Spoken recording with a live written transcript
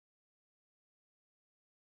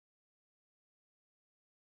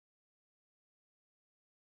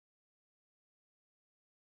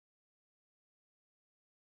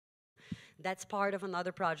That's part of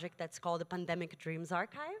another project that's called the Pandemic Dreams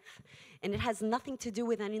Archive. And it has nothing to do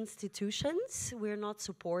with any institutions. We're not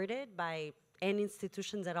supported by any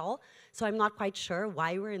institutions at all. So I'm not quite sure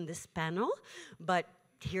why we're in this panel, but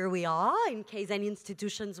here we are. In case any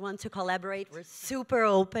institutions want to collaborate, we're super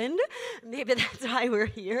open. Maybe that's why we're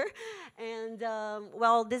here. And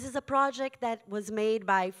well, this is a project that was made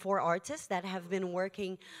by 4 artists that have been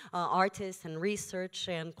working, artists and research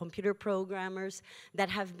and computer programmers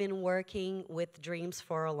that have been working with dreams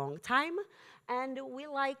for a long time. And we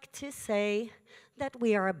like to say that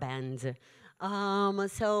we are a band.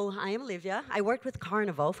 So I am Lívia. I worked with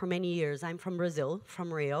Carnival for many years. I'm from Brazil,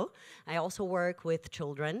 from Rio. I also work with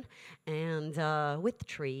children and with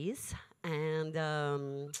trees and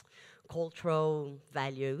cultural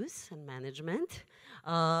values and management.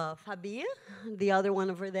 Fabiane, the other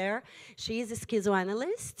one over there, she's a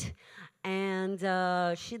schizoanalyst. And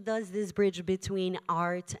she does this bridge between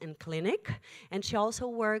art and clinic. And she also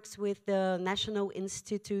works with the National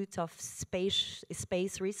Institute of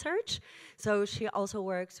Space Research. So she also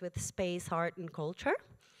works with space, art, and culture.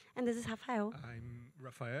 And this is Rafael. I'm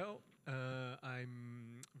Rafael.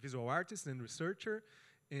 I'm visual artist and researcher.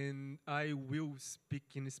 And I will speak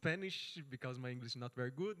in Spanish because my English is not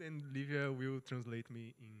very good. And Lívia will translate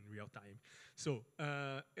me in real time. So,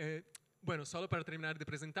 bueno, solo para terminar de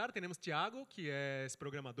apresentar, tenemos Tiago, que é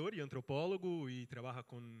programador e antropólogo e trabalha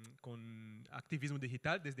com ativismo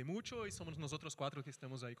digital desde muito, e somos nós outros 4 que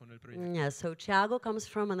estamos aí com o projeto. Yeah, so Tiago comes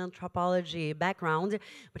from an anthropology background,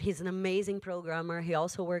 but he's an amazing programmer. He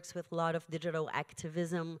also works with a lot of digital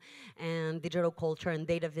activism and digital culture and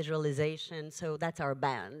data visualization, so that's our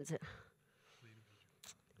band.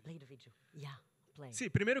 Play the video. Yeah.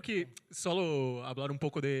 Sí, primero que solo hablar un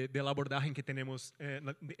poco de la abordaje que tenemos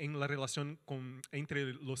en la relación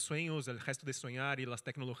entre los sueños, el gesto de soñar y las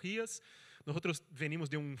tecnologías. Nosotros venimos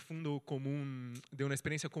de un fondo común, de una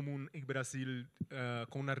experiencia común en Brasil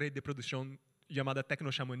con una red de producción llamada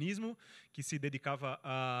Tecnoxamanismo, que se dedicava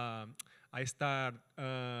a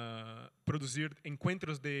produzir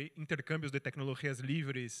encontros de intercâmbios de tecnologias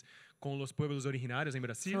livres com os pueblos originários em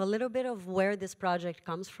Brasil. So a little bit of where this project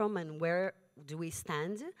comes from and where do we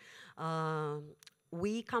stand.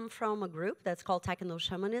 We come from a group that's called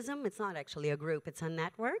Techno-Shamanism. It's not actually a group, it's a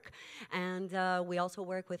network. And we also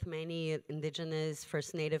work with many indigenous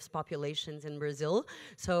First Natives populations in Brazil.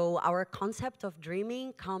 So our concept of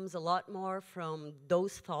dreaming comes a lot more from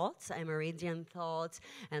those thoughts, Amerindian thoughts,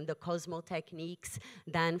 and the cosmo techniques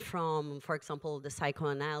than from, for example, the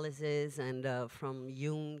psychoanalysis and from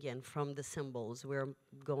Jung and from the symbols. We're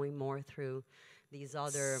going more through these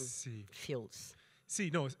other fields. Sí,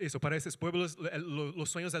 no, eso, para esos pueblos, los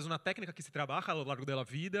sueños es una técnica que se trabaja a lo largo de la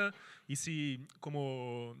vida y es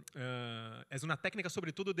una técnica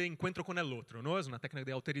sobre todo de encuentro con el otro, ¿no? Es una técnica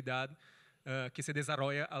de alteridad que se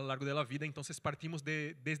desarrolla a lo largo de la vida, entonces partimos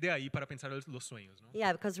desde ahí para pensar los sueños, ¿no?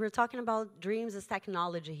 Yeah, because we're talking about dreams as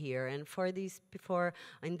technology here, and for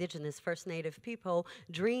indigenous First Native people,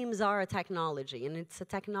 dreams are a technology, and it's a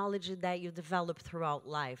technology that you develop throughout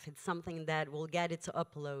life. It's something that will get its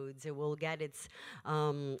uploads, it will get its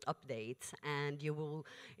updates, and it will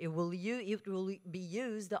be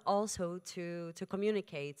used also to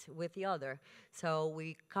communicate with the other. So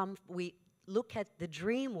we look at the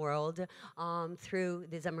dream world through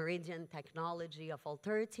this Amerindian technology of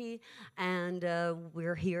alterity, and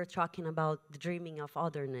we're here talking about the dreaming of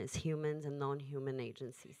otherness, humans and non-human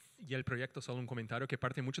agencies. E el proyecto, solo un comentario, que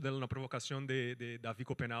parte mucho de una provocación de Davi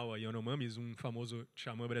Copenau Yanomami, un famoso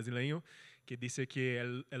xamã brasileño, que dice que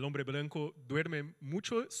el hombre blanco duerme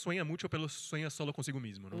mucho, sueña mucho, pero sueña solo consigo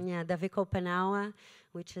mismo, ¿no? Yeah, Davi Copenau,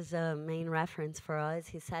 which is a main reference for us,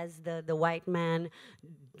 he says the white man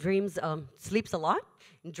sleeps a lot,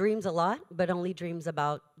 dreams a lot, but only dreams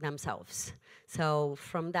about themselves. So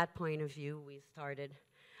from that point of view, we started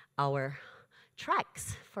our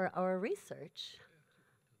tracks for our research.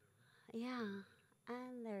 Yeah,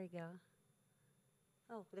 and there you go.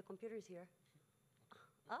 Oh, the computer's here.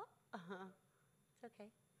 Oh, it's okay.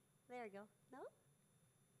 There you go. No?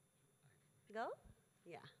 Go?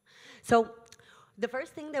 Yeah. So the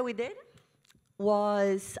first thing that we did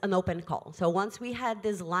was an open call. So once we had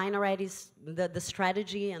this line already, the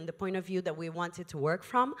strategy and the point of view that we wanted to work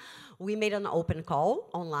from, we made an open call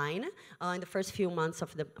online in the first few months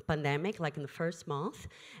of the pandemic, like in the first month.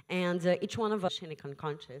 And each one of us,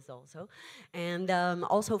 unconscious also. And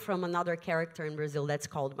also from another character in Brazil that's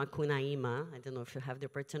called Macunaíma. I don't know if you have the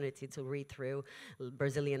opportunity to read through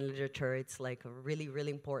Brazilian literature. It's like a really, really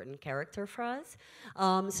important character for us.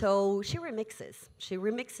 So she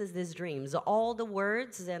remixes these dreams. All the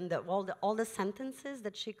words and all the sentences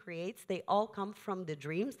that she creates, they all come from the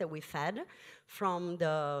dreams that we fed from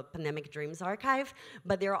the Pandemic Dreams archive,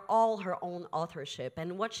 but they're all her own authorship.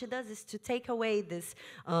 And what she does is to take away this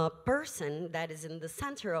person that is in the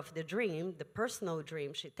center of the dream, the personal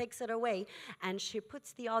dream. She takes it away, and she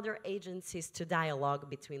puts the other agencies to dialogue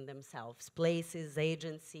between themselves. Places,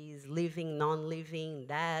 agencies, living, non-living,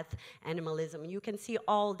 death, animalism. You can see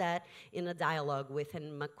all that in a dialogue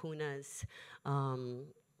within Macuna's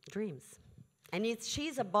dreams. And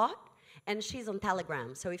she's a bot, and she's on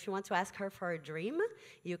Telegram. So if you want to ask her for a dream,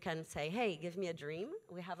 you can say, hey, give me a dream.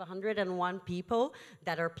 We have 101 people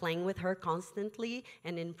that are playing with her constantly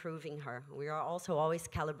and improving her. We are also always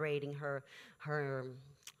calibrating her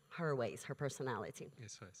ways, her personality.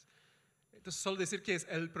 Eso es. Entonces, solo decir que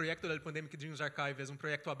el proyecto del Pandemic Dreams Archive es un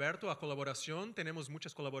proyecto abierto a colaboración. Tenemos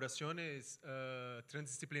muchas colaboraciones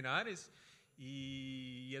transdisciplinares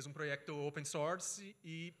y es un proyecto open source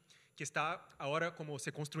y que está ahora como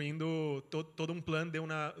se construyendo todo un plan de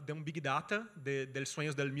un Big Data de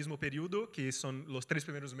sueños del mismo periodo, que son los 3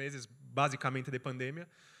 primeros meses básicamente de pandemia,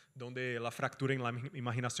 donde la fractura en la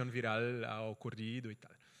imaginación viral ha ocurrido y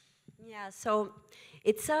tal. Yeah, so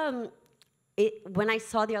it's when I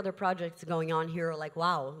saw the other projects going on here, like,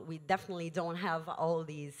 wow, we definitely don't have all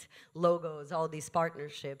these logos, all these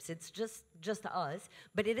partnerships. It's just us,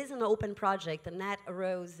 but it is an open project, and that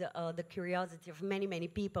arose the curiosity of many, many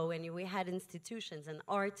people. And we had institutions and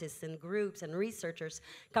artists and groups and researchers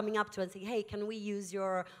coming up to us and saying, hey, can we use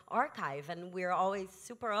your archive? And we're always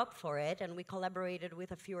super up for it, and we collaborated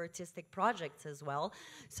with a few artistic projects as well.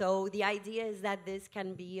 So the idea is that this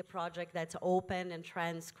can be a project that's open and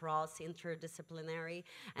cross interdisciplinary,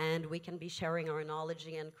 and we can be sharing our knowledge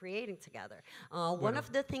and creating together. One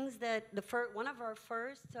of the things that one of our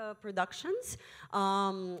first productions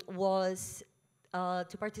was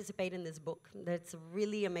to participate in this book. That's a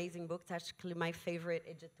really amazing book. It's actually my favorite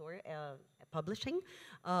editor, publishing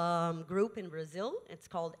group in Brazil. It's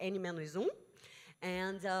called N menos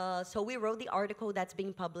And so we wrote the article that's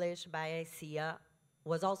being published by ICEA,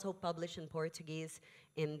 was also published in Portuguese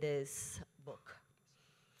in this book.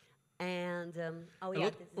 And,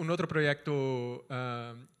 un otro proyecto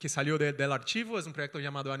que salió del archivo es un proyecto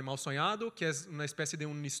llamado Animal Sonhado, que es una especie de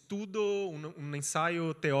un estudo, un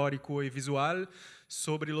ensayo teórico y visual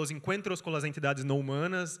sobre los encuentros con las entidades no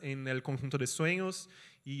humanas en el conjunto de sueños,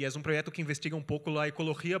 y es un proyecto que investiga un poco la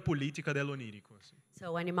ecología política del onírico.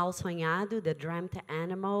 So Animal Sonhado, the dreamt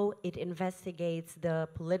animal, it investigates the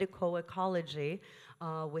political ecology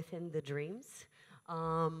within the dreams.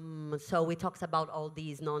 So we talked about all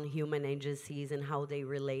these non-human agencies and how they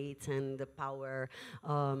relate, and the power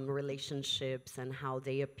relationships and how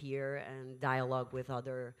they appear and dialogue with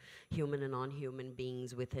other human and non-human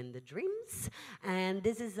beings within the dreams. And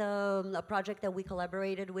this is a project that we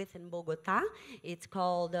collaborated with in Bogotá. It's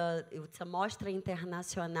called, it's a Mostra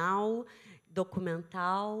Internacional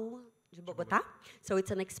Documental de Bogotá. So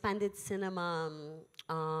it's an expanded cinema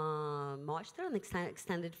mostra, an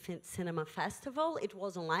extended cinema festival. It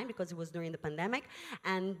was online because it was during the pandemic,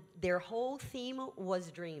 and their whole theme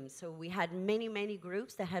was dreams. So we had many, many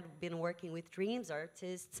groups that had been working with dreams,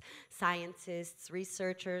 artists, scientists,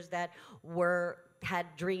 researchers that had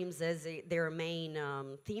dreams as their main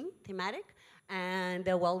thematic. And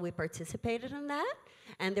well, we participated in that.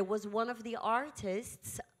 And there was one of the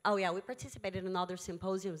artists. Oh yeah, we participated in other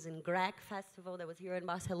symposiums in GREC Festival that was here in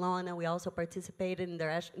Barcelona. We also participated in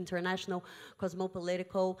the International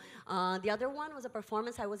Cosmopolitical. The other one was a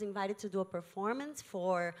performance. I was invited to do a performance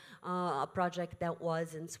for a project that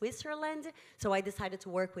was in Switzerland. So I decided to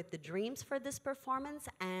work with the Dreams for this performance.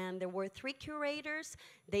 And there were 3 curators.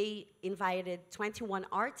 They invited 21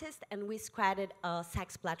 artists, and we squatted a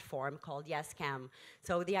sex platform called YesCam.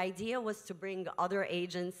 So the idea was to bring other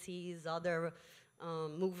agencies, other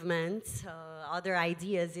movements, other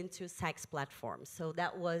ideas into sex platforms. So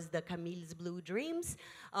that was the Camille's Blue Dreams.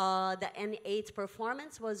 The N8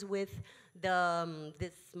 performance was with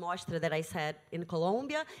this mostra that I said in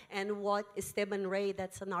Colombia, and what Esteban Rey,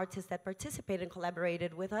 that's an artist that participated and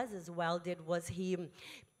collaborated with us as well, did was he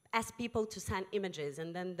asked people to send images,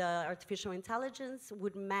 and then the artificial intelligence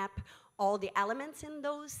would map all the elements in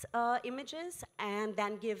those images and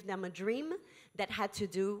then give them a dream that had to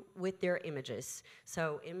do with their images.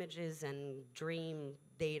 So images and dream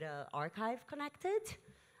data archive connected.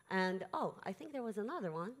 And oh, I think there was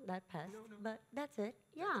another one that passed, but that's it.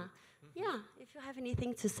 Yeah, yeah. If you have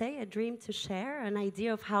anything to say, a dream to share, an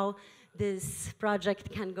idea of how this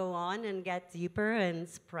project can go on and get deeper and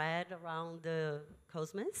spread around the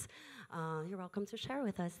cosmos, you're welcome to share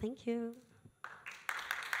with us. Thank you.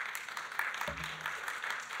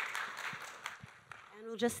 And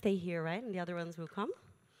we'll just stay here, right? And the other ones will come.